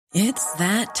It's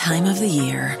that time of the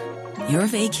year. Your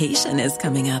vacation is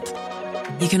coming up.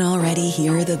 You can already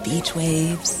hear the beach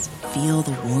waves, feel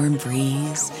the warm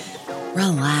breeze,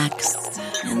 relax,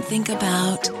 and think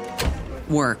about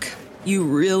work. You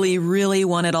really, really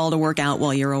want it all to work out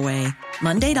while you're away.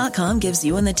 Monday.com gives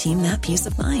you and the team that peace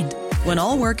of mind. When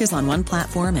all work is on one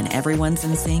platform and everyone's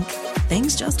in sync,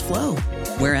 things just flow.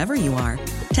 Wherever you are,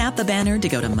 tap the banner to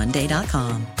go to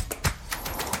Monday.com.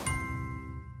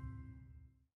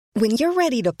 When you're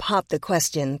ready to pop the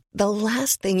question, the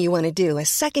last thing you want to do is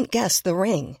second-guess the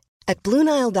ring. At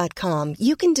BlueNile.com,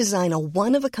 you can design a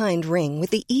one-of-a-kind ring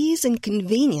with the ease and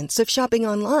convenience of shopping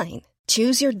online.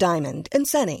 Choose your diamond and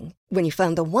setting. When you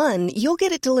find the one, you'll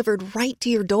get it delivered right to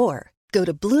your door. Go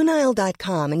to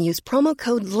BlueNile.com and use promo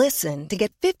code LISTEN to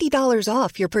get $50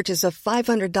 off your purchase of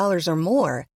 $500 or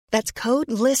more. That's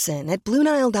code LISTEN at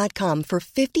BlueNile.com for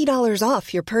 $50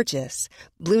 off your purchase.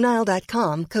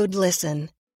 BlueNile.com, code LISTEN.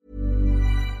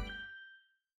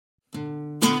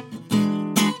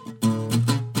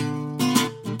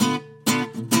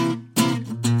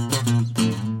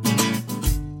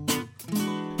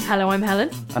 Hello, I'm Helen.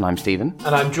 And I'm Stephen.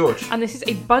 And I'm George. And this is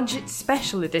a budget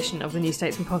special edition of the New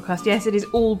Statesman podcast. Yes, it is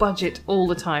all budget all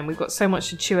the time. We've got so much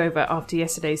to chew over after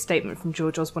yesterday's statement from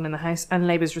George Osborne in the House and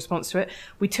Labour's response to it.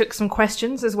 We took some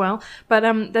questions as well, but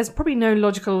there's probably no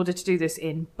logical order to do this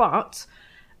in. But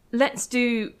let's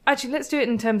do it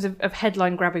in terms of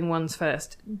headline grabbing ones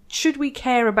first. Should we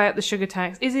care about the sugar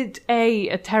tax? Is it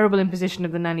a terrible imposition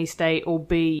of the nanny state, or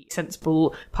B,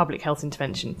 sensible public health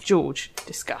intervention? George,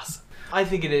 discuss. I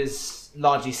think it is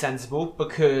largely sensible,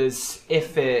 because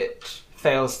if it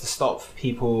fails to stop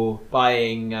people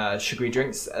buying sugary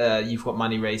drinks, you've got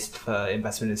money raised for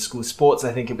investment in school sports.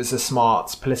 I think it was a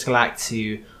smart political act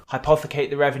to hypothecate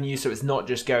the revenue, so it's not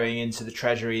just going into the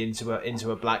treasury,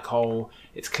 into a black hole.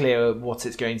 It's clear what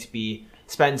it's going to be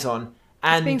spent on.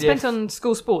 And it's being spent on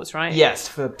school sports, right? Yes,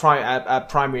 for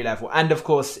primary level. And of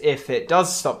course, if it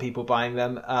does stop people buying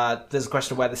them, there's a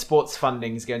question of where the sports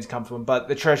funding is going to come from. But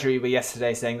the Treasury were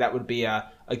yesterday saying that would be a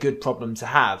good problem to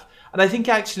have. And I think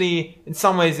actually, in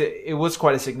some ways, it was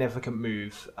quite a significant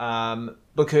move,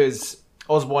 because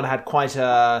Osborne had quite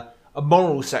a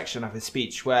moral section of his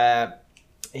speech where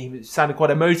he sounded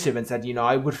quite emotive and said,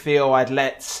 I would feel I'd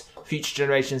let future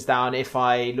generations down if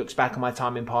I looked back on my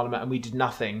time in Parliament and we did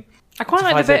nothing. I quite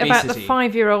like the bit about the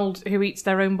 5-year-old who eats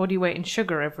their own body weight in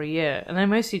sugar every year. And I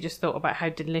mostly just thought about how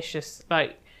delicious,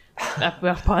 a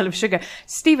pile of sugar.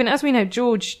 Stephen, as we know,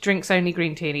 George drinks only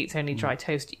green tea and eats only dry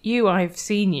toast. I've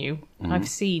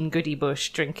seen Goody Bush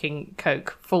drinking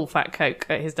Coke, full fat Coke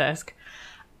at his desk.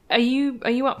 Are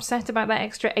you upset about that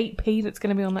extra 8p that's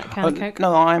going to be on that can of Coke?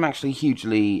 No, I'm actually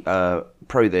hugely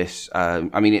pro this.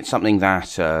 It's something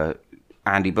that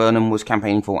Andy Burnham was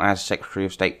campaigning for as Secretary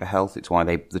of State for Health. It's why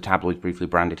the tabloids briefly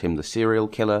branded him the serial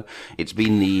killer. It's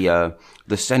been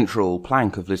the central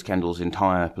plank of Liz Kendall's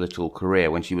entire political career.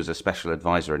 When she was a special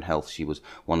advisor in health, she was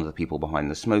one of the people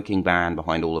behind the smoking ban,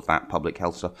 behind all of that public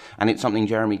health stuff. And it's something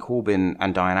Jeremy Corbyn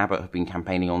and Diane Abbott have been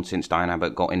campaigning on since Diane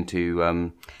Abbott got into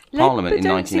Parliament in 1987.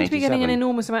 Don't seem to be getting an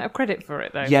enormous amount of credit for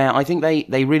it, though. Yeah, I think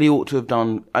they really ought to have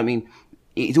done.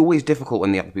 It's always difficult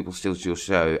when the other people steal your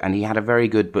show, and he had a very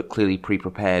good but clearly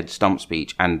pre-prepared stump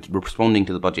speech, and responding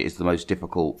to the budget is the most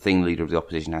difficult thing the Leader of the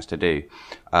Opposition has to do.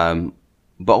 But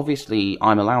obviously,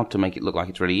 I'm allowed to make it look like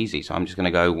it's really easy, so I'm just going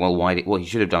to go, well, what he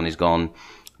should have done is gone,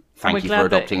 thank you for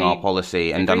adopting our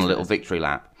policy, and done a little victory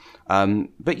lap.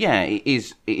 But yeah,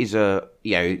 yes,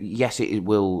 it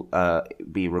will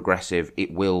be regressive.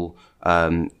 It will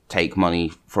take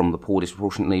money from the poor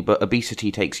disproportionately, but obesity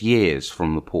takes years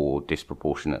from the poor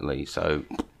disproportionately. So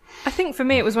I think for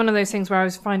me it was one of those things where I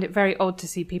find it very odd to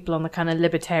see people on the kind of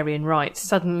libertarian right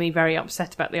suddenly very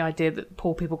upset about the idea that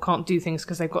poor people can't do things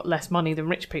because they've got less money than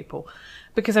rich people.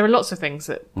 Because there are lots of things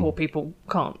that poor people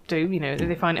can't do.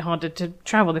 They find it harder to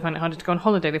travel, they find it harder to go on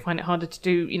holiday, they find it harder to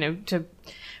do, to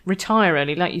retire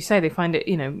early. Like you say, they find it,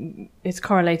 it's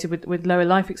correlated with lower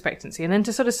life expectancy. And then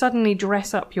to sort of suddenly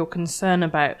dress up your concern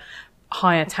about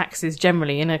higher taxes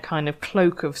generally in a kind of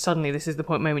cloak of suddenly this is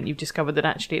the moment you've discovered that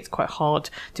actually it's quite hard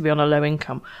to be on a low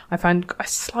income, I found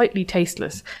slightly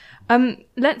tasteless.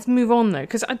 Let's move on though,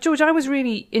 because George, I was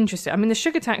really interested. The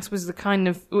sugar tax was it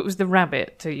was the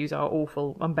rabbit, to use our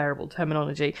awful, unbearable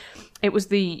terminology. It was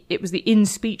the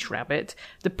in-speech rabbit.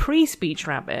 The pre-speech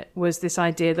rabbit was this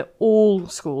idea that all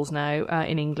schools now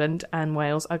in England and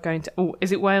Wales are going to. Oh,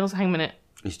 is it Wales? Hang on a minute.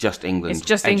 It's just England. It's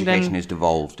just Education England. is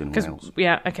devolved in Wales.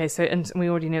 Yeah, okay, so and we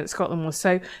already know that Scotland was.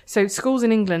 So schools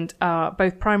in England,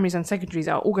 both primaries and secondaries,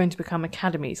 are all going to become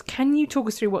academies. Can you talk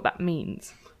us through what that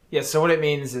means? Yeah, so what it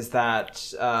means is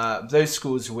that those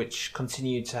schools which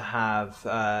continue to have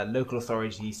local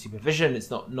authority supervision, it's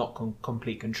not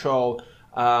complete control,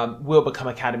 will become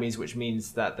academies, which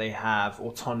means that they have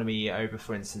autonomy over,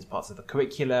 for instance, parts of the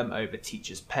curriculum, over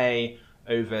teachers' pay,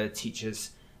 over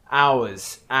teachers'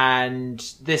 hours. And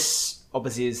this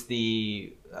obviously is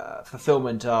the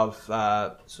fulfillment of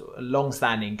sort of a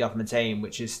long-standing government aim,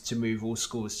 which is to move all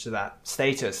schools to that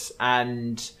status.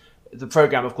 And the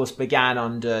programme, of course, began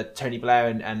under Tony Blair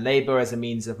and Labour as a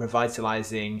means of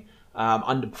revitalising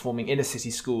underperforming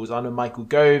inner-city schools. Under Michael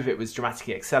Gove, it was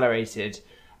dramatically accelerated.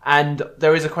 And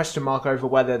there is a question mark over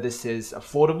whether this is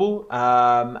affordable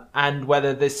and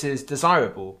whether this is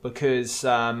desirable, because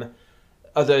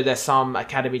although there's some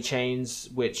academy chains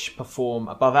which perform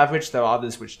above average, there are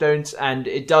others which don't. And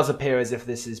it does appear as if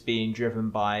this is being driven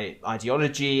by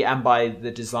ideology and by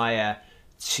the desire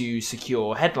to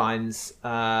secure headlines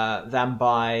than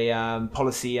by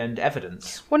policy and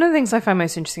evidence. One of the things I find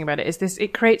most interesting about it is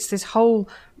it creates this whole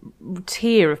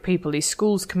tier of people, these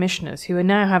schools commissioners, who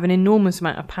now have an enormous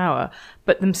amount of power,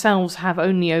 but themselves have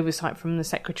only oversight from the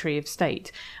Secretary of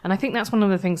State. And I think that's one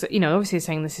of the things that, obviously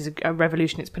saying this is a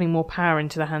revolution, it's putting more power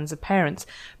into the hands of parents.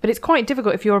 But it's quite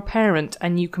difficult if you're a parent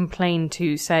and you complain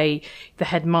to, say, the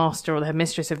headmaster or the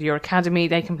headmistress of your academy.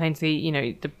 They complain to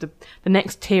the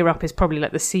next tier up is probably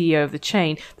like the CEO of the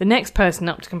chain. The next person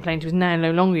up to complain to is now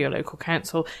no longer your local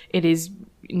council. It is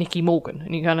Nicky Morgan,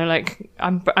 and you kind of like,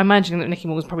 I'm imagining that Nicky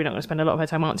Morgan's probably not going to spend a lot of her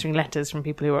time answering letters from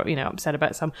people who are upset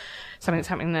about something that's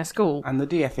happening in their school. And the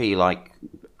DFE, like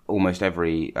almost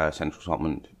every central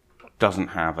department, doesn't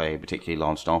have a particularly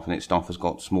large staff, and its staff has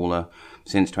got smaller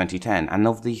since 2010. And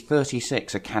of the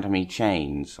 36 academy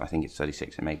chains, I think it's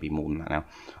 36, it may be more than that now,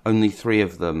 only 3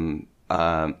 of them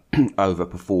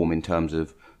overperform in terms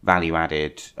of value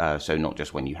added, so not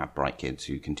just when you have bright kids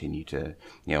who continue to,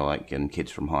 and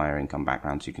kids from higher income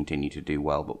backgrounds who continue to do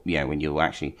well, but, when you're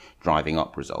actually driving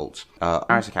up results.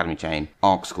 Harris Academy chain,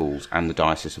 ARC schools, and the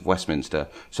Diocese of Westminster.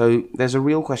 So there's a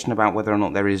real question about whether or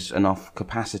not there is enough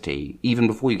capacity, even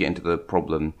before you get into the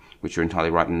problem, which you're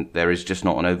entirely right, and there is just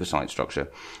not an oversight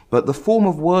structure. But the form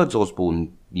of words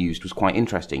Osborne used was quite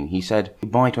interesting. He said,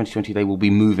 by 2020 they will be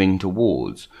moving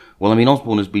towards. Well,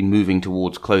 Osborne has been moving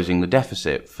towards closing the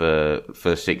deficit for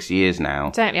 6 years now.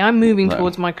 Exactly. I'm moving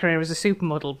towards my career as a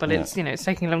supermodel, but it's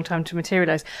taking a long time to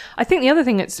materialise. I think the other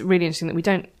thing that's really interesting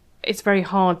that it's very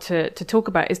hard to talk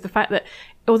about is the fact that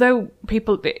although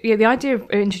people, the idea of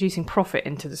introducing profit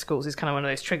into the schools is kind of one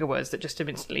of those trigger words that just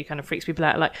instantly kind of freaks people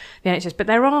out, like the NHS. But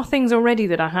there are things already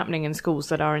that are happening in schools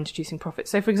that are introducing profit.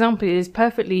 So, for example, it is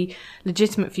perfectly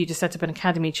legitimate for you to set up an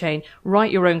academy chain,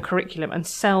 write your own curriculum, and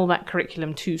sell that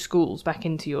curriculum to schools, back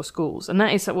into your schools. And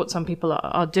that is what some people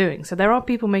are doing. So there are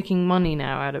people making money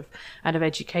now out of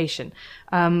education,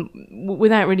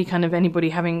 without really kind of anybody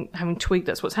having tweaked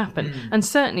that's what's happened. And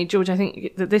certainly, George, I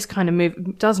think that this kind of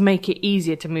move does make it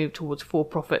easier to move towards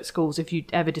for-profit schools if you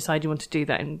ever decide you want to do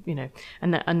that in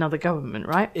another government,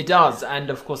 right? It does, and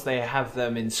of course they have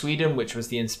them in Sweden, which was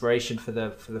the inspiration for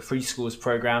the Free Schools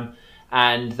programme.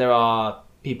 And there are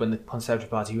people in the Conservative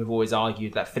Party who have always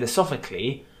argued that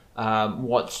philosophically,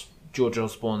 what George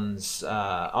Osborne's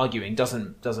arguing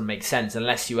doesn't make sense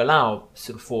unless you allow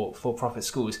sort of for-profit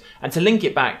schools. And to link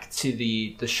it back to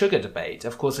the sugar debate,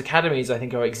 of course, academies I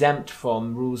think are exempt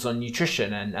from rules on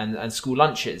nutrition and school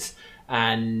lunches.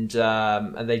 And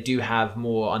they do have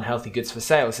more unhealthy goods for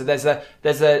sale. So there's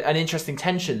an interesting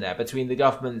tension there between the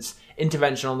government's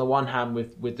intervention on the one hand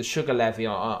with the sugar levy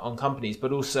on companies,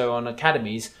 but also on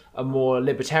academies, a more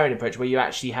libertarian approach where you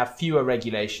actually have fewer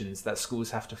regulations that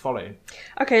schools have to follow.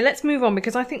 Okay, let's move on,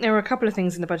 because I think there were a couple of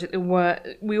things in the budget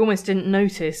that we almost didn't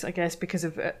notice, I guess, because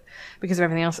of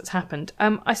everything else that's happened.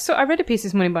 I read a piece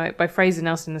this morning by Fraser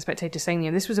Nelson in The Spectator saying,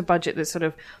 this was a budget that sort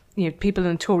of, people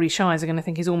in the Tory shires are going to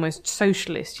think is almost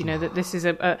socialist, that this is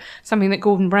something that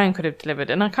Gordon Brown could have delivered.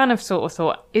 And I kind of sort of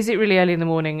thought, is it really early in the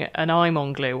morning an I'm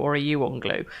on glue or a you on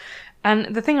glue?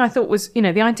 And the thing I thought was,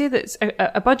 the idea that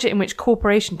a budget in which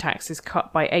corporation tax is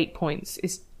cut by 8 points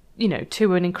is,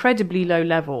 to an incredibly low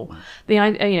level.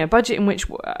 The budget in which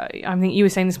I think you were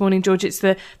saying this morning, George, it's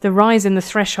the rise in the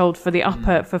threshold for the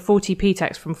upper for 40p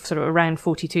tax from sort of around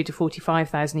 42 to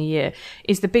 45,000 a year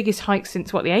is the biggest hike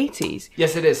since the 80s.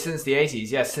 Yes, it is, since the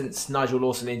 80s. Yes, since Nigel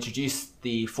Lawson introduced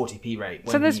the 40p rate.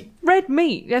 So there's red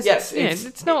meat. Yes,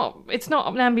 it's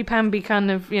not namby-pamby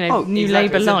kind of new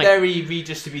Labour light. It's a very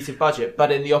redistributive budget,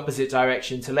 but in the opposite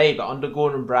direction to Labour. Under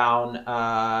Gordon Brown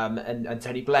and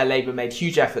Tony Blair, Labour made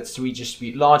huge efforts to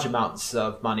redistribute large amounts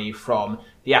of money from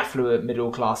the affluent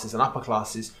middle classes and upper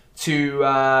classes to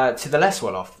the less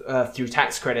well-off through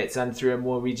tax credits and through a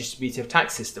more redistributive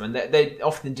tax system. And they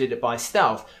often did it by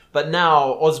stealth. But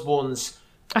now Osborne's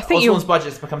budget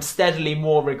has become steadily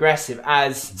more regressive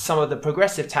as some of the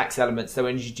progressive tax elements that were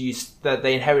introduced, that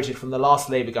they inherited from the last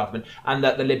Labour government and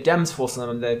that the Lib Dems forced on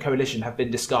them and the coalition, have been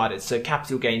discarded. So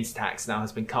capital gains tax now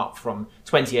has been cut from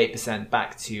 28%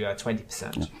 back to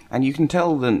 20%. Yeah. And you can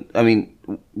tell that,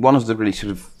 one of the really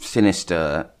sort of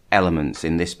sinister elements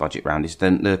in this budget round is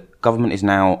that the government is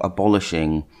now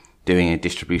abolishing doing a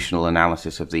distributional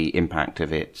analysis of the impact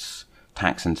of its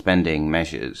tax and spending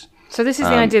measures. So this is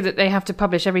the idea that they have to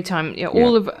publish every time,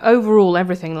 all of overall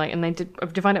everything, and they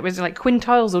divide it as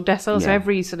quintiles or deciles, so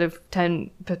every sort of 10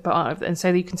 part of, and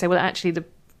so you can say, well, actually the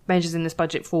measures in this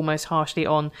budget fall most harshly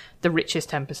on the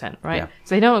richest 10%, right? Yeah.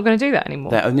 So they're not going to do that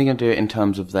anymore. They're only going to do it in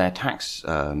terms of their tax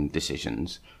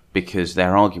decisions, because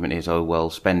their argument is,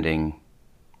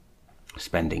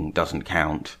 spending doesn't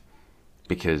count,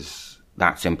 because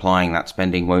that's implying that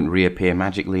spending won't reappear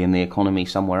magically in the economy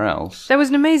somewhere else. There was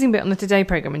an amazing bit on the Today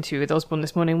programme interview with Osborne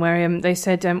this morning where they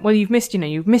said, well, you've missed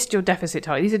your deficit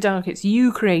target. These are targets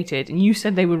you created and you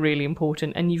said they were really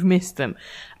important and you've missed them.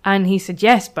 And he said,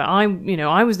 yes, but I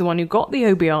was the one who got the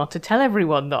OBR to tell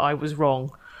everyone that I was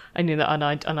wrong. I knew that and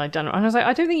I'd done it. And I was like,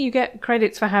 I don't think you get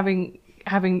credits for having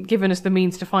given us the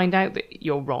means to find out that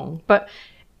you're wrong. But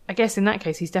I guess in that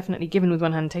case, he's definitely given with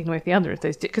one hand and taken away with the other.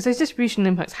 Because those distributional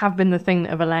impacts have been the thing that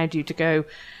have allowed you to go,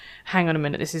 hang on a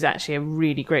minute, this is actually a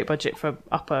really great budget for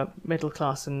upper middle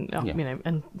class and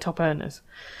and top earners.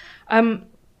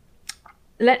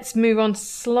 Let's move on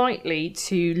slightly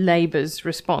to Labour's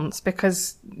response,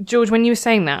 because, George, when you were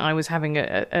saying that, I was having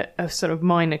a sort of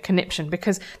minor conniption,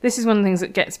 because this is one of the things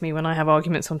that gets me when I have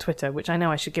arguments on Twitter, which I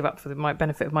know I should give up for the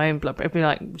benefit of my own blood pressure. It'd be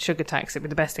like sugar tax, it'd be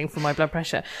the best thing for my blood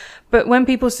pressure. But when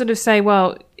people sort of say,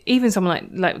 well, even someone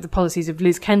like the policies of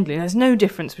Liz Kendall, there's no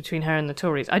difference between her and the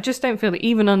Tories. I just don't feel that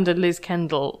even under Liz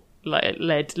Kendall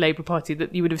led Labour Party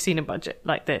that you would have seen a budget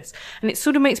like this. And it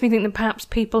sort of makes me think that perhaps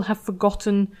people have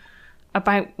forgotten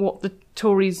about what the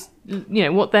Tories,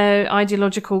 what their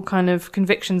ideological kind of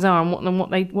convictions are and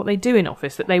what they do in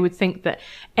office, that they would think that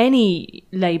any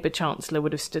Labour chancellor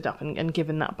would have stood up and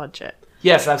given that budget.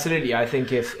 Yes, absolutely. I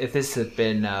think if this had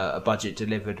been a budget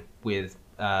delivered with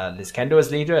Liz Kendall as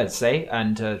leader, I'd say,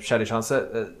 and Shadow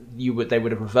Chancellor, they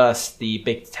would have reversed the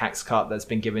big tax cut that's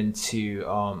been given to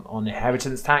on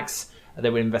inheritance tax. They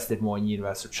would have invested more in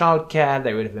universal childcare.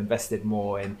 They would have invested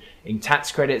more in tax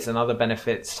credits and other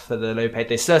benefits for the low paid.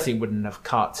 They certainly wouldn't have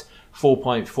cut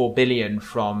 4.4 billion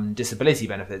from disability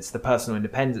benefits, the personal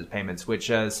independence payments, which,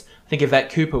 as I think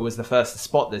Yvette Cooper was the first to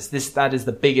spot that is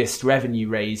the biggest revenue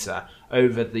raiser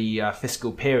over the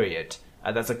fiscal period.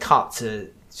 That's a cut to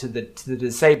the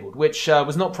disabled, which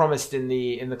was not promised in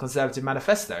the Conservative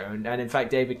manifesto, and in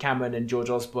fact David Cameron and George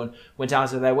Osborne went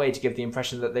out of their way to give the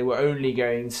impression that they were only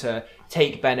going to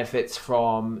take benefits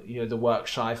from the work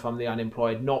shy, from the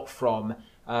unemployed, not from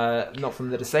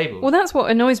the disabled. Well, that's what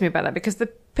annoys me about that, because the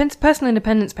personal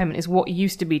independence payment is what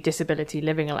used to be disability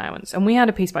living allowance. And we had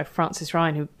a piece by Francis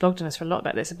Ryan, who blogged on us for a lot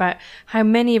about this, about how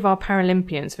many of our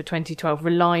Paralympians for 2012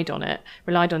 relied on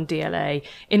DLA,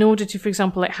 in order to, for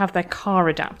example, have their car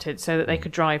adapted so that they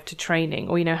could drive to training,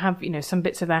 or, have, some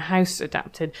bits of their house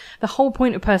adapted. The whole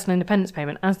point of personal independence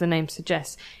payment, as the name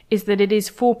suggests, is that it is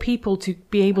for people to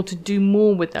be able to do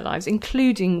more with their lives,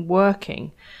 including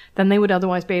working, than they would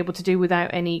otherwise be able to do without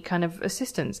any kind of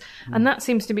assistance. And that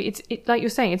seems to be, it's like you're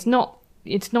saying, it's not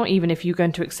even if you're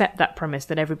going to accept that premise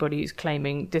that everybody who's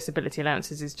claiming disability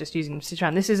allowances is just using them to sit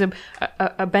around. This is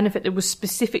a benefit that was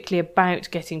specifically about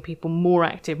getting people more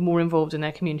active, more involved in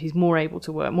their communities, more able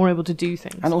to work, more able to do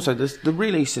things. And also, the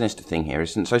really sinister thing here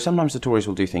is, so sometimes the Tories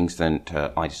will do things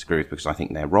that I disagree with because I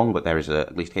think they're wrong, but there is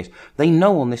at least a case. They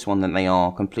know on this one that they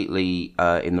are completely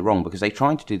in the wrong, because they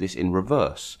tried to do this in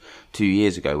reverse 2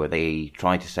 years ago, where they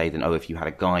tried to say that, if you had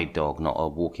a guide dog, not a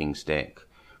walking stick,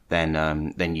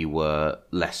 then you were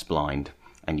less blind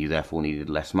and you therefore needed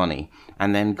less money.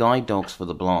 And then guide dogs for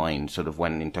the blind sort of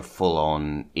went into full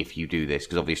on, if you do this,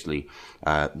 because obviously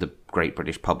the great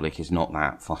British public is not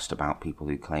that fussed about people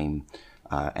who claim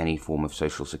any form of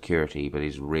social security, but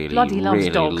is really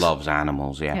loves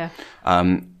animals. Yeah.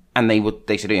 And they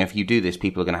said, if you do this,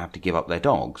 people are going to have to give up their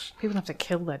dogs. People have to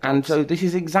kill their dogs. And so this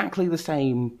is exactly the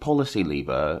same policy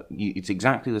lever. It's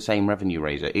exactly the same revenue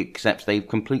raiser, except they've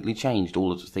completely changed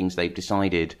all of the things they've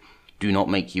decided do not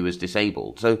make you as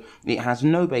disabled. So it has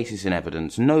no basis in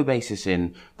evidence, no basis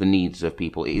in the needs of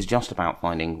people. It is just about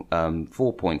finding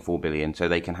 4.4 billion so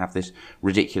they can have this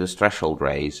ridiculous threshold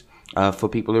raise for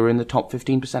people who are in the top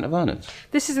 15% of earners.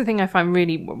 This is the thing I find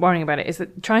really worrying about it, is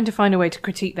that trying to find a way to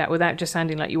critique that without just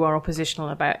sounding like you are oppositional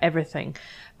about everything.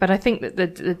 But I think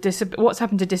that what's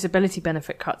happened to disability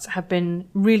benefit cuts have been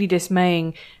really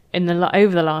dismaying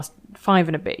over the last 5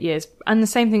 and a bit years. And the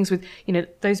same things with,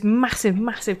 those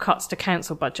massive cuts to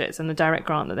council budgets and the direct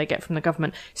grant that they get from the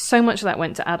government. So much of that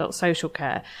went to adult social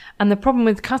care. And the problem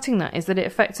with cutting that is that it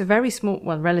affects a very small,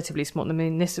 well, relatively small, I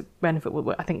mean, this benefit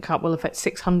will affect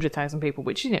 600,000 people,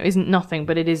 which, isn't nothing,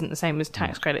 but it isn't the same as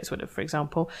tax credits would have, for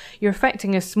example. You're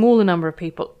affecting a smaller number of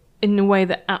people in a way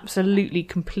that absolutely,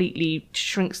 completely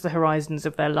shrinks the horizons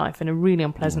of their life in a really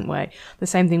unpleasant way. The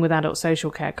same thing with adult social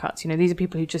care cuts. These are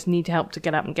people who just need help to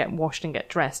get up and get washed and get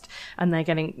dressed, and they're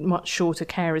getting much shorter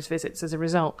carers visits as a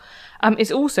result.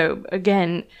 It's also,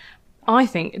 again, I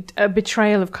think, a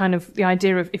betrayal of kind of the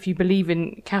idea of if you believe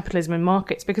in capitalism and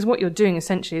markets, because what you're doing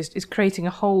essentially is creating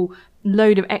a whole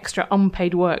load of extra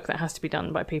unpaid work that has to be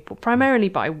done by people, primarily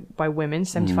by women.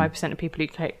 75% of people who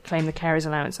claim the carers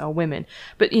allowance are women.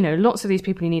 But, lots of these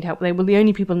people who need help, the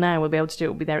only people now will be able to do it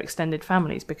will be their extended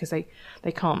families, because they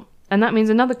can't. And that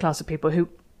means another class of people who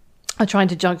are trying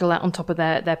to juggle that on top of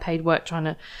their paid work,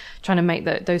 trying to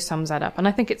make those sums add up. And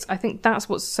I think that's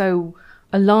what's so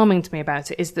alarming to me about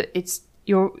it, is that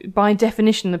by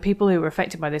definition, the people who are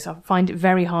affected by this find it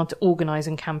very hard to organise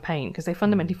and campaign, because they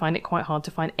fundamentally find it quite hard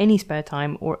to find any spare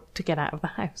time or to get out of the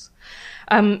house.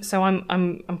 So I'm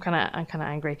kind of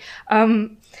angry.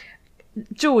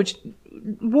 George,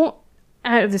 what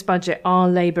out of this budget are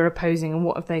Labour opposing, and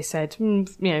what have they said?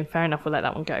 Fair enough, we'll let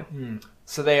that one go.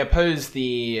 So they oppose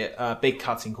the big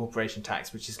cut in corporation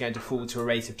tax, which is going to fall to a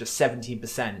rate of just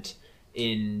 17%.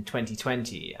 In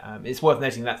 2020. It's worth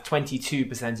noting that's 22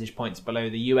 percentage points below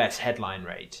the US headline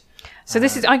rate. So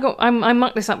this is, I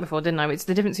mucked this up before, didn't I? It's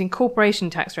the difference in corporation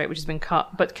tax rate, which has been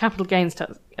cut, but capital gains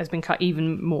tax has been cut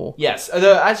even more. Yes,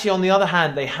 although actually on the other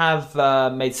hand, they have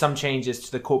made some changes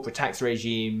to the corporate tax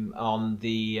regime on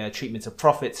the treatment of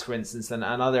profits, for instance, and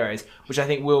other areas, which I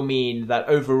think will mean that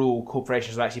overall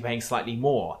corporations are actually paying slightly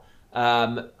more.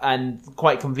 And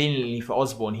quite conveniently for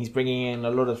Osborne, he's bringing in a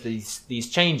lot of these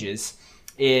changes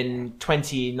in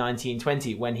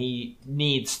 2019-20 when he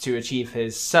needs to achieve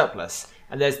his surplus.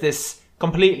 And there's this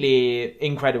completely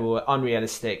incredible,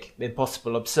 unrealistic,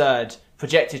 impossible, absurd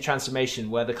projected transformation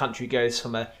where the country goes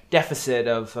from a deficit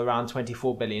of around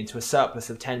 24 billion to a surplus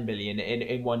of 10 billion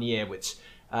in 1 year, which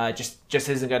just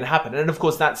isn't going to happen. And of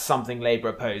course, that's something Labour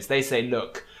oppose. They say,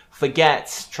 look,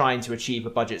 forget trying to achieve a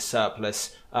budget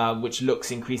surplus, which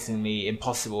looks increasingly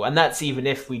impossible. And that's even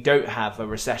if we don't have a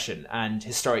recession. And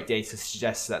historic data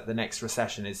suggests that the next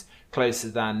recession is closer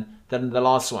than the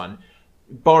last one.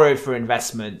 Borrow for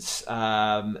investments,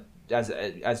 as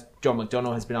John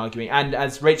McDonnell has been arguing, and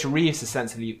as Rachel Reeves has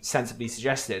sensibly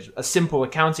suggested, a simple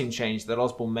accounting change that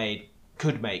Osborne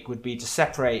could make would be to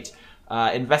separate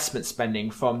investment spending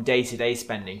from day-to-day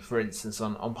spending, for instance,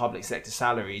 on public sector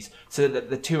salaries, so that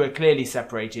the two are clearly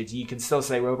separated. You can still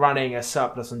say we're running a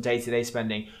surplus on day-to-day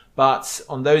spending, but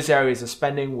on those areas of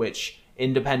spending which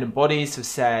independent bodies have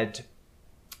said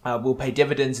will pay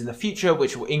dividends in the future,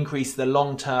 which will increase the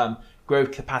long-term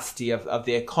growth capacity of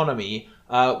the economy,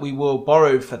 we will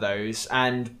borrow for those,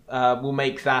 and we'll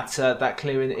make that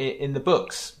clear in the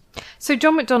books. So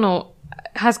John McDonnell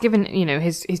has given,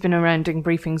 he's been around doing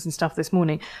briefings and stuff this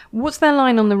morning. What's their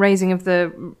line on the raising of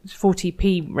the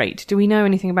 40p rate? Do we know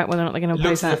anything about whether or not they're going to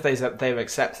oppose that? It looks as if they've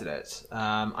accepted it.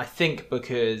 I think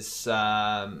because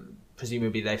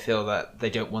presumably they feel that they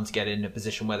don't want to get in a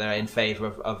position where they're in favour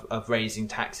of raising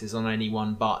taxes on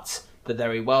anyone but the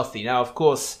very wealthy. Now, of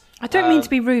course, I don't mean to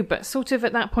be rude, but sort of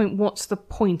at that point, what's the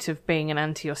point of being an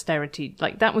anti-austerity?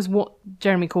 Like, that was what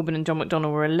Jeremy Corbyn and John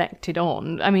McDonnell were elected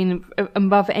on. I mean,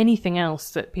 above anything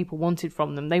else that people wanted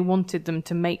from them, they wanted them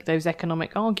to make those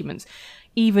economic arguments,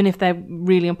 even if they're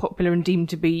really unpopular and deemed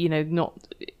to be, not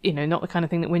the kind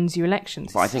of thing that wins you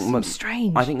elections. But I think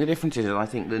strange. I think the difference is, I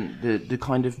think the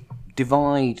kind of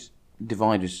divide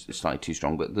is slightly too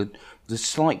strong, but the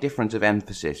slight difference of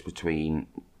emphasis between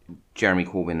Jeremy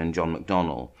Corbyn and John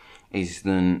McDonnell is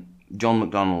that John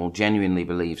McDonnell genuinely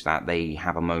believes that they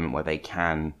have a moment where they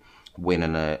can win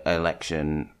an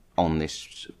election on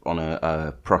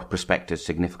a prospectus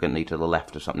significantly to the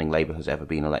left of something Labour has ever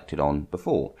been elected on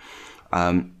before.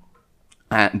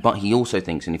 But he also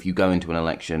thinks, and if you go into an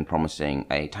election promising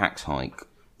a tax hike,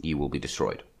 you will be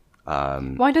destroyed.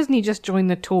 Why doesn't he just join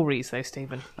the Tories, though,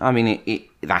 Stephen? I mean,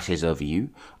 that is a view.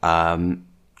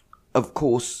 Of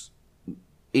course,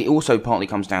 it also partly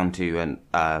comes down to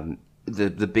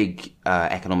the big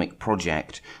economic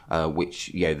project,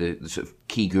 which the sort of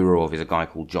key guru of is a guy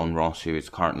called John Ross, who is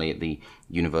currently at the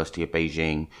University of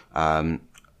Beijing,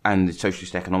 and the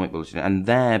Socialist Economic Bulletin, and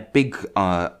their big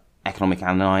economic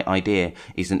idea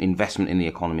is an investment in the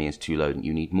economy is too low.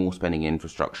 You need more spending in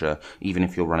infrastructure, even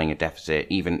if you're running a deficit.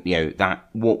 Even that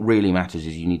what really matters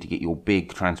is you need to get your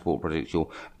big transport projects, your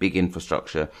big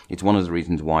infrastructure. It's one of the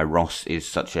reasons why Ross is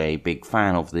such a big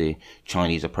fan of the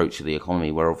Chinese approach to the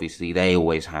economy, where obviously they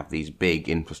always have these big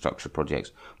infrastructure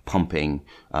projects pumping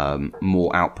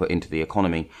more output into the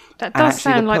economy. That does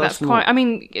sound like that's quite... I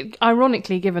mean,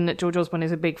 ironically, given that George Osborne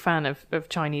is a big fan of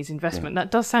Chinese investment, that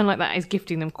does sound like that is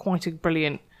gifting them quite a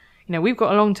brilliant... we've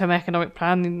got a long-term economic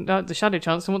plan, the Shadow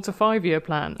Chancellor wants a 5-year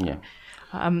plan. Yeah.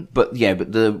 But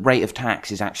the rate of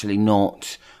tax is actually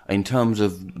not, in terms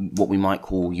of what you might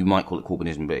call it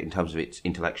Corbynism, but in terms of its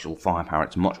intellectual firepower,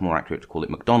 it's much more accurate to call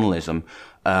it McDonnellism.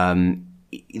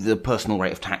 The personal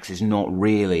rate of tax is not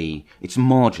really, it's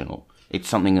marginal. It's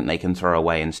something that they can throw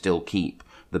away and still keep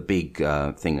the big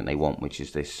thing that they want, which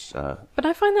is this... But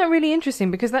I find that really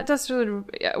interesting, because that does sort of...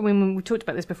 When we talked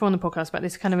about this before on the podcast, about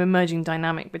this kind of emerging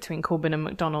dynamic between Corbyn and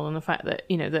McDonnell, and the fact that,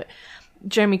 that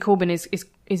Jeremy Corbyn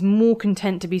is more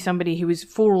content to be somebody who is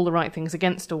for all the right things,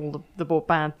 against all the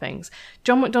bad things.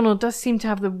 John McDonnell does seem to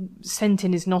have the scent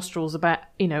in his nostrils about,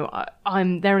 there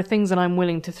are things that I'm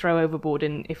willing to throw overboard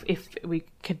in if we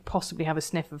could possibly have a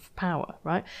sniff of power,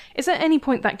 right? Is at any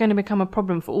point that going to become a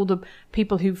problem for all the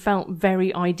people who felt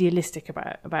very idealistic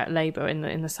about Labour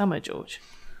in the summer, George?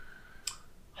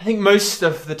 I think most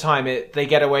of the time they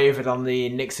get away with it on the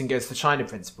Nixon goes to China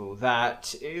principle.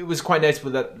 That it was quite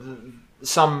notable that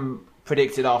some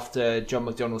predicted after John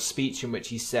McDonnell's speech, in which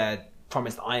he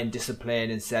promised iron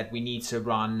discipline and said we need to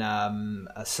run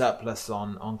a surplus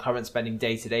on current spending,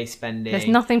 day-to-day spending. There's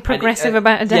nothing progressive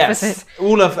about a deficit. Yes,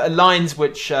 all of lines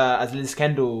which, as Liz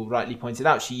Kendall rightly pointed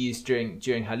out, she used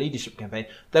during her leadership campaign.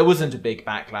 There wasn't a big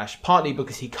backlash, partly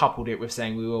because he coupled it with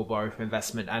saying we will borrow for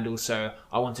investment, and also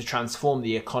I want to transform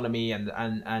the economy and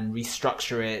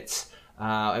restructure it.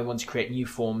 I want to create new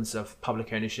forms of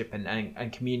public ownership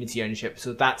and community ownership.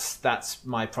 So that's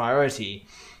my priority.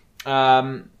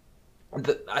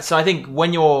 So I think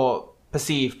when you're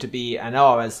perceived to be and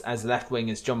are as left wing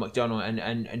as John McDonnell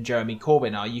and Jeremy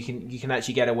Corbyn are, you can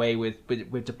actually get away with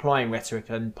deploying rhetoric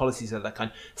and policies of that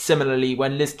kind. Similarly,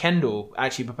 when Liz Kendall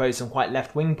actually proposed some quite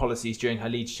left wing policies during her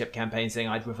leadership campaign, saying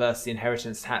I'd reverse the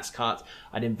inheritance tax cut,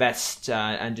 I'd invest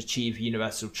and achieve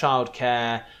universal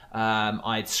childcare,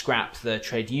 I'd scrap the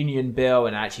trade union bill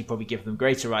and actually probably give them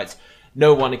greater rights.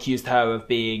 No one accused her of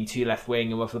being too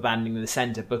left-wing or of abandoning the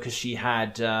centre because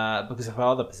because of her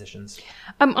other positions.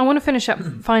 I want to finish up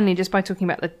finally just by talking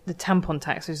about the tampon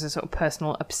tax, which is a sort of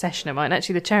personal obsession of mine.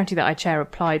 Actually, the charity that I chair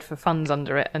applied for funds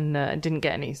under it and didn't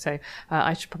get any, so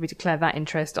I should probably declare that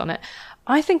interest on it.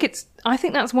 I think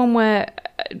that's one where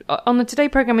on the Today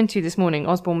programme interview this morning,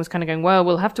 Osborne was kind of going, well,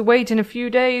 we'll have to wait in a few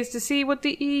days to see what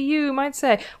the EU might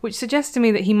say, which suggests to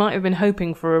me that he might have been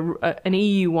hoping for an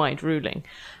EU-wide ruling.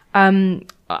 I'd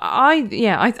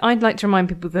like to remind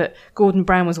people that Gordon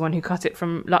Brown was the one who cut it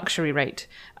from luxury rate,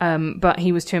 but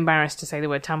he was too embarrassed to say the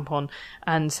word tampon,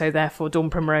 and so therefore Dawn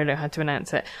Primarolo had to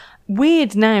announce it.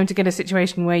 Weird now to get a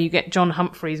situation where you get John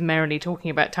Humphreys merrily talking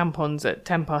about tampons at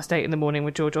 8:10 in the morning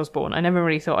with George Osborne. I never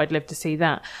really thought I'd live to see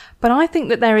that. But I think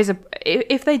that there is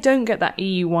if they don't get that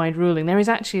EU-wide ruling, there is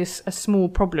actually a small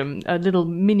problem, a little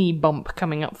mini bump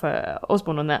coming up for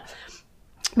Osborne on that.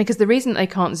 Because the reason they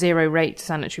can't zero rate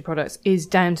sanitary products is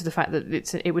down to the fact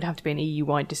that it would have to be an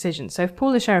EU-wide decision. So if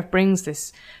Paula Sherriff brings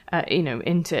this,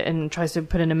 into and tries to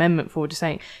put an amendment forward to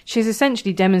saying she's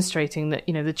essentially demonstrating that,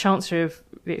 the Chancellor of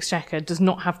the Exchequer does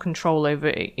not have control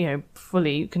over,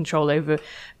 fully control over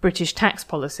British tax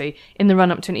policy in the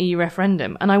run-up to an EU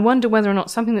referendum. And I wonder whether or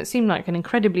not something that seemed like an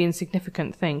incredibly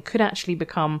insignificant thing could actually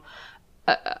become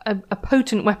a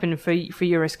potent weapon for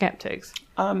Eurosceptics.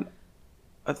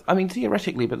 I mean,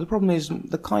 theoretically, but the problem is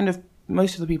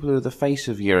most of the people who are the face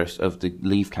of the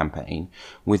Leave campaign,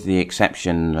 with the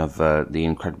exception of the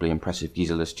incredibly impressive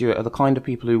Gisela Stewart, are the kind of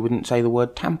people who wouldn't say the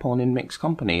word tampon in mixed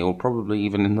company, or probably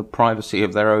even in the privacy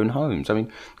of their own homes. I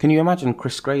mean, can you imagine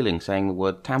Chris Grayling saying the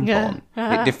word tampon?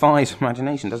 Yeah. It defies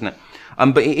imagination, doesn't it?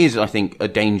 But it is, I think, a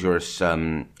dangerous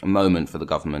moment for the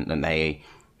government, and they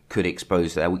could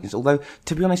expose their weakness. Although,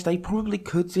 to be honest, they probably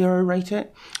could zero rate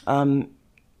it.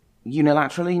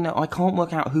 Unilaterally, no, I can't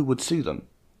work out who would sue them.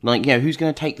 Who's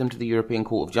going to take them to the European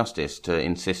Court of Justice to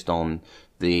insist on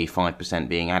the 5%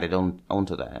 being added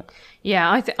onto there.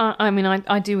 Yeah,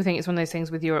 I do think it's one of those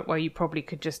things with Europe where you probably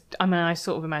could just. I mean, I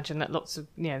sort of imagine that lots of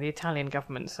the Italian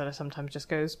government sort of sometimes just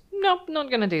goes, no, not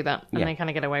going to do that, and they kind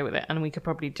of get away with it, and we could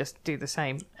probably just do the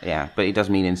same. Yeah, but it does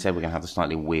mean instead we're going to have the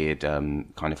slightly weird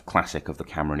kind of classic of the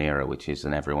Cameron era, which is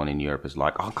then everyone in Europe is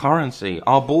like, our currency,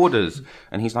 our borders,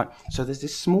 and he's like, so there's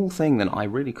this small thing that I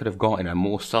really could have got in a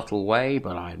more subtle way,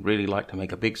 but I'd really like to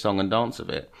make a big song and dance of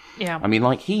it. Yeah, I mean,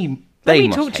 like Let me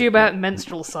talk to you about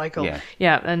menstrual cycle.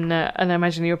 Yeah, and I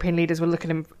imagine the European leaders will look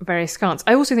at him very askance.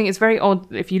 I also think it's very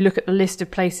odd if you look at the list of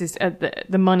places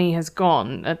the money has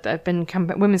gone.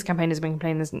 Women's Campaign has been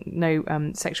complaining there's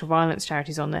no sexual violence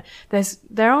charities on there.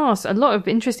 There are a lot of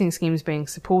interesting schemes being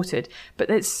supported, but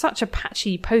it's such a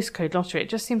patchy postcode lottery. It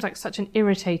just seems like such an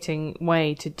irritating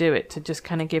way to do it, to just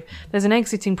kind of give. There's an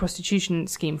exiting prostitution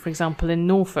scheme, for example, in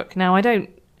Norfolk. Now, I don't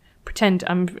pretend,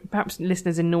 perhaps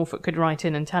listeners in Norfolk could write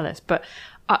in and tell us, but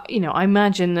I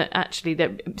imagine that actually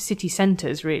that city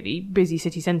centres, really busy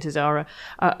city centres, are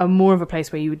more of a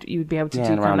place where you would be able to do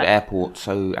and around airports.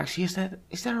 So actually, is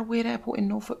there a weird airport in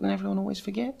Norfolk that everyone always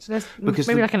forgets? Because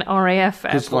maybe like an RAF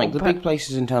airport. Because like the big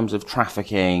places in terms of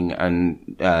trafficking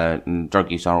and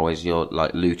drug use are always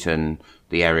like Luton,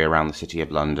 the area around the City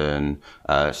of London,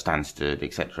 Stansted,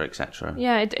 etc., etc.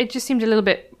 Yeah, it just seemed a little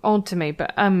bit odd to me,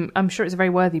 but I'm sure it's a very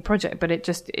worthy project. But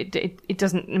it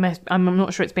doesn't. I'm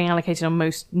not sure it's being allocated on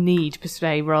most need per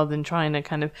se, rather than trying to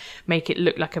kind of make it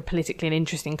look like a politically and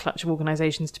interesting clutch of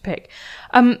organisations to pick.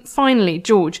 Finally,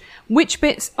 George, which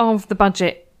bits of the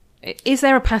budget? Is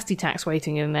there a pasty tax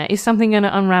waiting in there? Is something going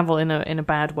to unravel in a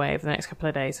bad way over the next couple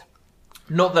of days?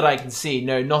 Not that I can see.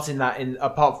 No, not in that.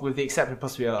 Apart with the exception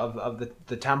possibly of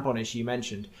the tampon issue you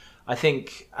mentioned, I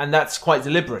think, and that's quite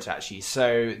deliberate actually.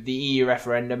 So the EU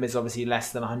referendum is obviously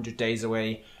less than 100 days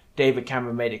away. David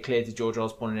Cameron made it clear to George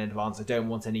Osborne in advance, I don't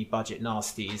want any budget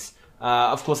nasties.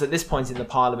 Of course, at this point in the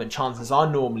Parliament, chancellors are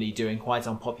normally doing quite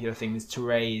unpopular things to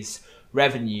raise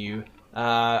revenue,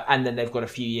 and then they've got a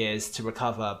few years to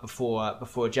recover before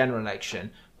a general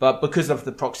election. But because of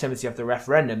the proximity of the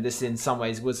referendum, this in some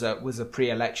ways was a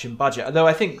pre-election budget. Although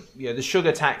I think the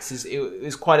sugar tax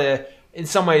is quite in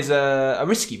some ways a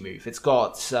risky move. It's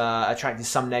got attracted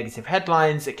some negative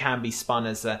headlines. It can be spun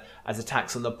as a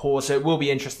tax on the poor. So it will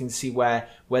be interesting to see where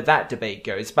that debate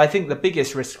goes. But I think the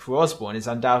biggest risk for Osborne is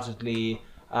undoubtedly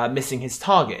missing his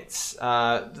targets.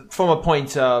 From a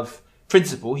point of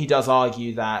principle, he does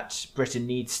argue that Britain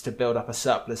needs to build up a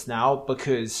surplus now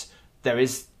because there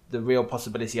is the real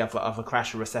possibility of a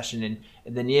crash or recession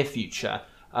in the near future.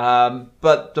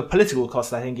 But the political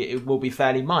cost, I think it will be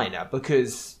fairly minor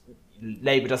because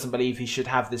Labour doesn't believe he should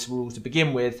have this rule to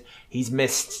begin with. He's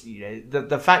missed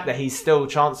the fact that he's still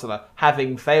Chancellor,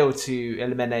 having failed to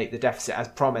eliminate the deficit as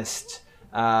promised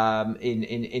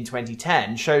in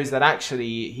 2010, shows that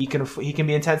actually he can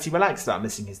be intensely relaxed about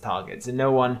missing his targets, and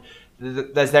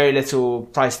there's very little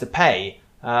price to pay.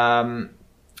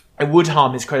 It would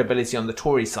harm his credibility on the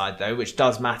Tory side, though, which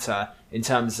does matter in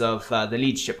terms of the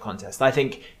leadership contest. I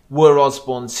think were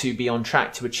Osborne to be on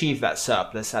track to achieve that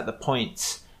surplus at the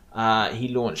point he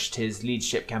launched his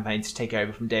leadership campaign to take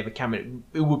over from David Cameron,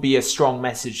 it would be a strong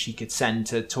message he could send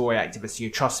to Tory activists who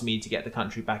trust me to get the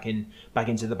country back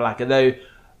into the black. Although,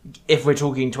 if we're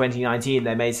talking 2019,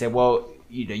 they may say, well,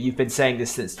 you've been saying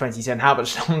this since 2010. How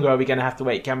much longer are we going to have to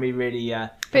wait? Can we really?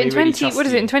 But in in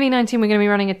 2019, we're going to be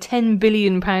running a £10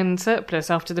 billion surplus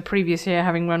after the previous year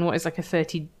having run what is like a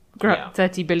 £30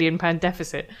 billion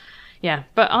deficit. Yeah,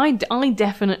 but I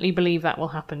definitely believe that will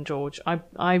happen, George.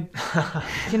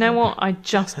 You know what? I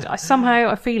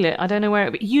somehow feel it. I don't know where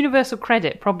it. But Universal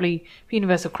Credit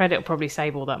will probably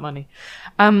save all that money.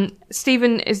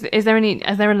 Stephen, is there a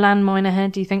landmine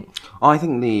ahead? Do you think? I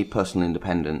think the personal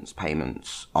independence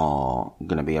payments are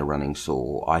going to be a running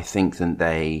sore. I think that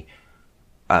they.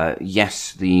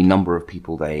 Yes, the number of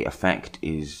people they affect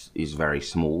is very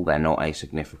small. They're not a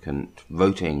significant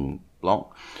voting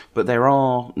bloc, but there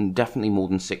are definitely more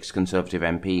than 6 Conservative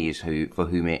MPs for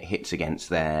whom it hits against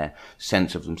their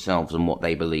sense of themselves and what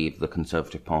they believe the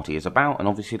Conservative Party is about, and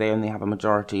obviously they only have a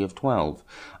majority of 12.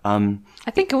 I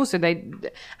think also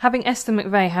having Esther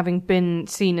McVey having been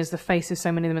seen as the face of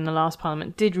so many of them in the last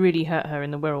Parliament did really hurt her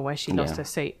in the Wirral where she lost her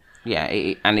seat. Yeah,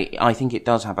 I think it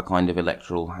does have a kind of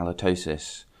electoral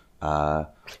halitosis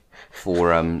for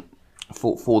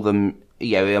them.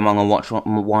 Among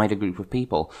a wider group of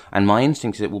people, and my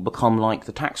instinct is it will become like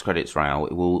the tax credits row.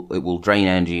 It will drain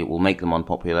energy. It will make them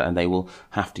unpopular, and they will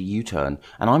have to U-turn.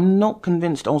 And I'm not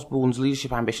convinced Osborne's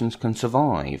leadership ambitions can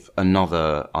survive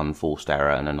another unforced error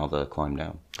and another climb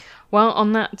down. Well,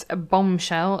 on that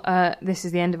bombshell, this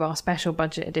is the end of our special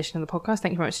budget edition of the podcast.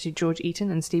 Thank you very much to George Eaton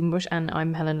and Stephen Bush, and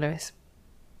I'm Helen Lewis.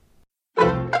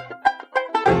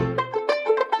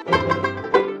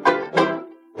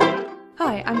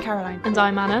 Hi, I'm Caroline. And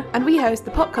I'm Anna. And we host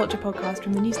the pop culture podcast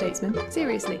from The New Statesman,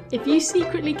 Seriously. If you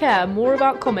secretly care more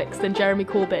about comics than Jeremy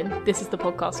Corbyn, this is the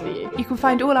podcast for you. You can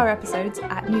find all our episodes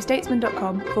at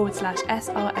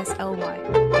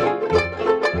newstatesman.com/SRSLY.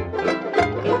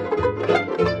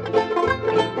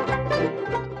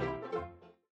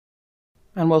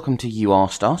 And welcome to You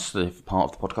Asked Us, the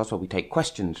part of the podcast where we take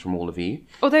questions from all of you.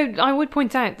 Although I would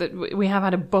point out that we have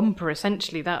had a bumper,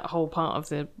 essentially, that whole part of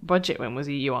the budget when was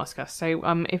You Ask Us. So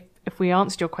if we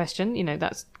answered your question,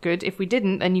 that's good. If we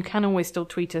didn't, then you can always still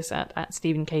tweet us at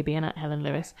StephenKB and at Helen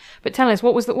Lewis. But tell us,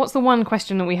 what's the one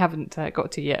question that we haven't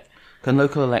got to yet? Can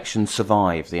local elections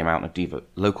survive the amount of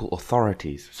local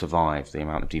authorities survive the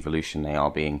amount of devolution they are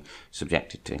being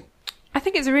subjected to? I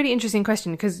think it's a really interesting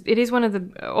question because it is one of the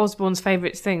Osborne's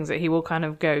favourite things that he will kind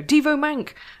of go Devo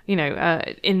Mank,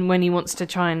 in when he wants to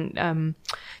try and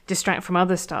distract from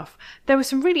other stuff. There was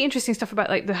some really interesting stuff about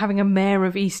having a mayor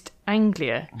of East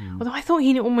Anglia, although I thought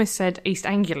he almost said East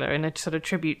Anglia in a sort of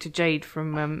tribute to Jade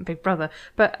from Big Brother.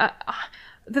 But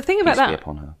the thing about that,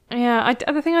 upon her. Yeah,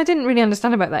 the thing I didn't really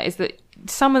understand about that is that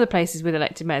some of the places with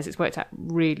elected mayors, it's worked out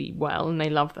really well and they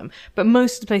love them. But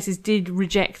most of the places did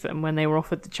reject them when they were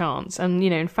offered the chance. And,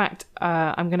 in fact,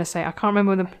 I'm going to say, I can't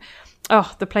remember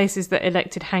the places that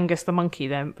elected Hangus the monkey,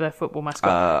 their football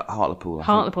mascot.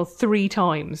 Hartlepool 3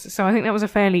 times. So I think that was a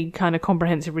fairly kind of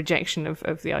comprehensive rejection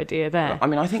of the idea there. I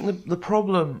mean, I think the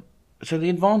problem... So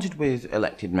the advantage with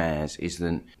elected mayors is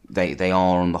that they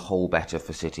are on the whole better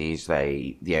for cities. They're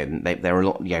a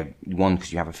lot, one,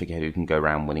 because you have a figurehead who can go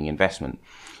around winning investment.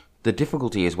 The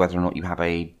difficulty is whether or not you have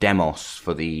a demos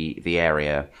for the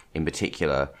area in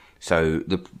particular. So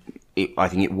I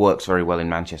think it works very well in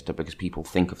Manchester because people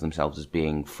think of themselves as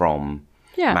being from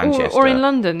Manchester. Or in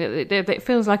London, it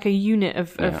feels like a unit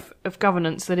of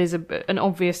governance that is an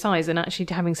obvious size, and actually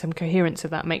having some coherence of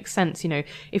that makes sense.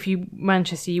 If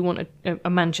Manchester, you want a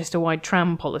Manchester-wide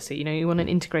tram policy. You want an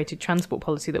integrated transport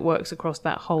policy that works across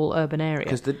that whole urban area.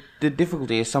 Because the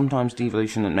difficulty is sometimes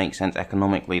devolution that makes sense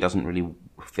economically doesn't really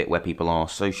fit where people are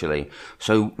socially.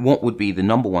 So what would be the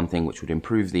number one thing which would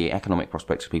improve the economic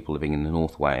prospects of people living in the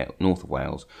north of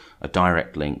Wales? A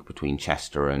direct link between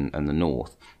Chester and the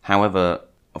north. However,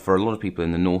 for a lot of people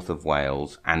in the north of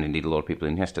Wales, and indeed a lot of people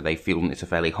in Chester, they feel it's a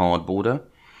fairly hard border.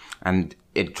 And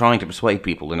trying to persuade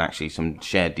people that actually some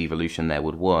shared devolution there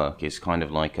would work is kind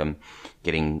of like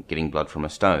getting blood from a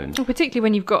stone. Well, particularly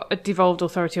when you've got a devolved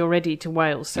authority already to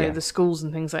Wales, so the schools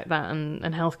and things like that and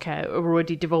healthcare are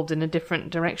already devolved in a different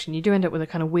direction. You do end up with a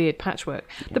kind of weird patchwork.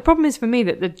 Yeah. The problem is for me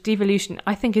that the devolution,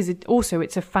 I think,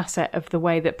 it's a facet of the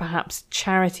way that perhaps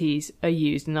charities are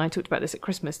used. And I talked about this at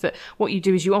Christmas, that what you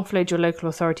do is you offload your local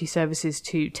authority services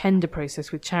to tender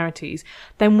process with charities.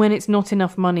 Then when it's not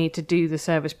enough money to do the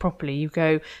service properly, you go,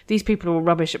 these people are all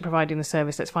rubbish at providing the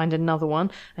service, let's find another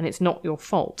one, and it's not your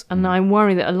fault. And I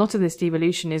worry that a lot of this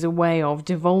devolution is a way of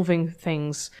devolving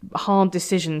things, hard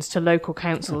decisions, to local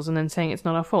councils and then saying it's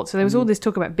not our fault. So there was all this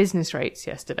talk about business rates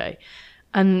yesterday.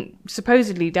 And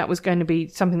supposedly that was going to be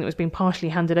something that was being partially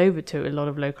handed over to a lot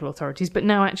of local authorities. But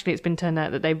now actually it's been turned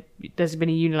out that there's been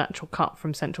a unilateral cut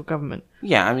from central government.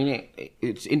 Yeah, I mean,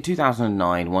 it's in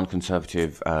 2009, one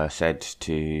Conservative said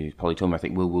to Polly Tilmer, I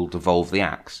think, we'll devolve the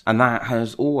axe. And that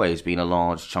has always been a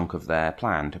large chunk of their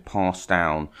plan, to pass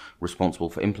down responsible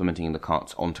for implementing the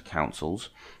cuts onto councils,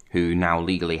 who now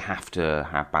legally have to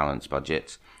have balanced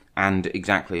budgets. And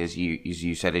exactly as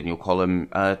you said in your column,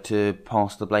 to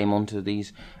pass the blame onto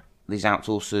these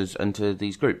outsourcers and to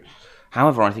these groups.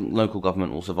 However, I think local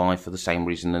government will survive for the same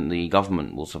reason that the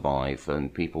government will survive,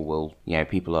 and people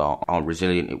are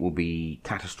resilient. It will be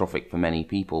catastrophic for many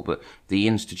people, but the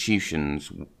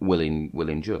institutions will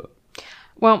endure.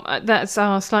 Well, that's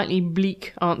our slightly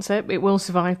bleak answer. It will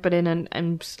survive, but in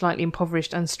a slightly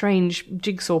impoverished and strange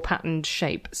jigsaw-patterned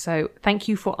shape. So thank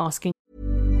you for asking.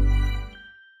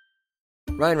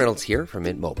 Ryan Reynolds here from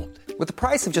Mint Mobile. With the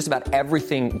price of just about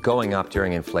everything going up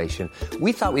during inflation,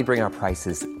 we thought we'd bring our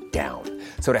prices down.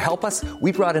 So to help us,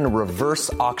 we brought in a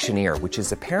reverse auctioneer, which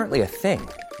is apparently a thing.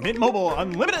 Mint Mobile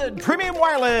Unlimited Premium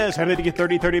Wireless. How to get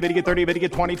 30, 30, bit to get 30, bit to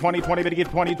get 20, 20, 20, bit to get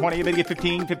 20, 20, bit to get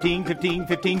 15, 15, 15,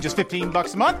 15, just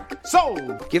 $15 a month?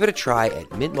 Sold! Give it a try at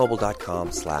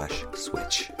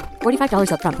mintmobile.com/switch.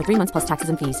 $45 up front for 3 months plus taxes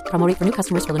and fees. Promo rate for new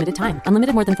customers for limited time.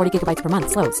 Unlimited more than 40 gigabytes per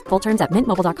month. Slows full terms at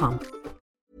mintmobile.com.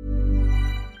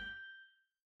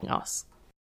 Us.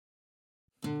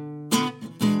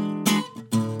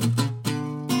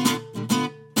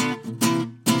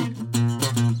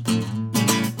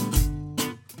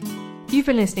 You've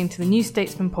been listening to the New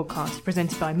Statesman podcast,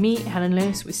 presented by me, Helen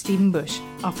Lewis, with Stephen Bush.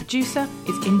 Our producer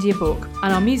is India Book,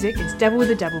 and our music is Devil with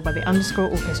the Devil by the Underscore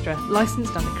Orchestra,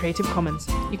 licensed under Creative Commons.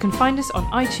 You can find us on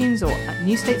iTunes or at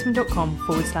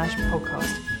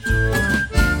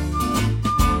newstatesman.com/podcast.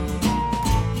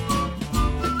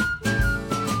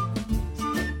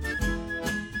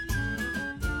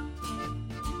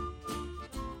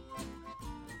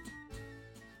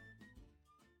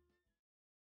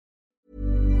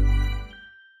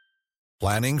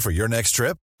 Planning for your next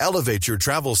trip? Elevate your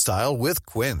travel style with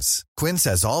Quince. Quince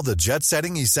has all the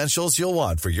jet-setting essentials you'll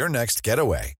want for your next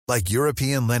getaway, like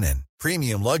European linen,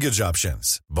 premium luggage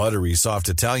options, buttery soft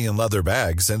Italian leather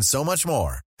bags, and so much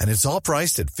more. And it's all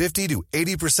priced at 50 to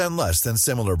 80% less than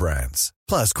similar brands.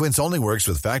 Plus, Quince only works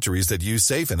with factories that use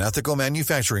safe and ethical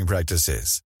manufacturing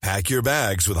practices. Pack your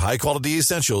bags with high-quality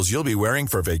essentials you'll be wearing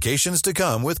for vacations to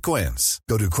come with Quince.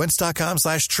 Go to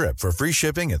quince.com/trip for free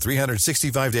shipping and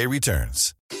 365-day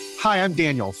returns. Hi, I'm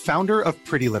Daniel, founder of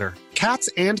Pretty Litter. Cats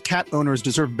and cat owners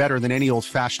deserve better than any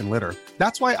old-fashioned litter.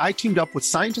 That's why I teamed up with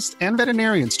scientists and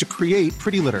veterinarians to create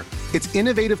Pretty Litter. Its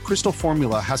innovative crystal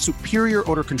formula has superior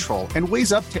odor control and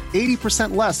weighs up to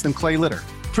 80% less than clay litter.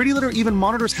 Pretty Litter even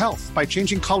monitors health by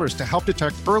changing colors to help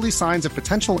detect early signs of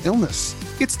potential illness.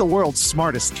 It's the world's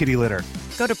smartest kitty litter.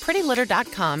 Go to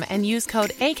prettylitter.com and use code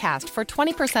ACAST for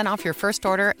 20% off your first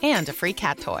order and a free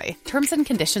cat toy. Terms and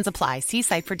conditions apply. See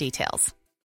site for details.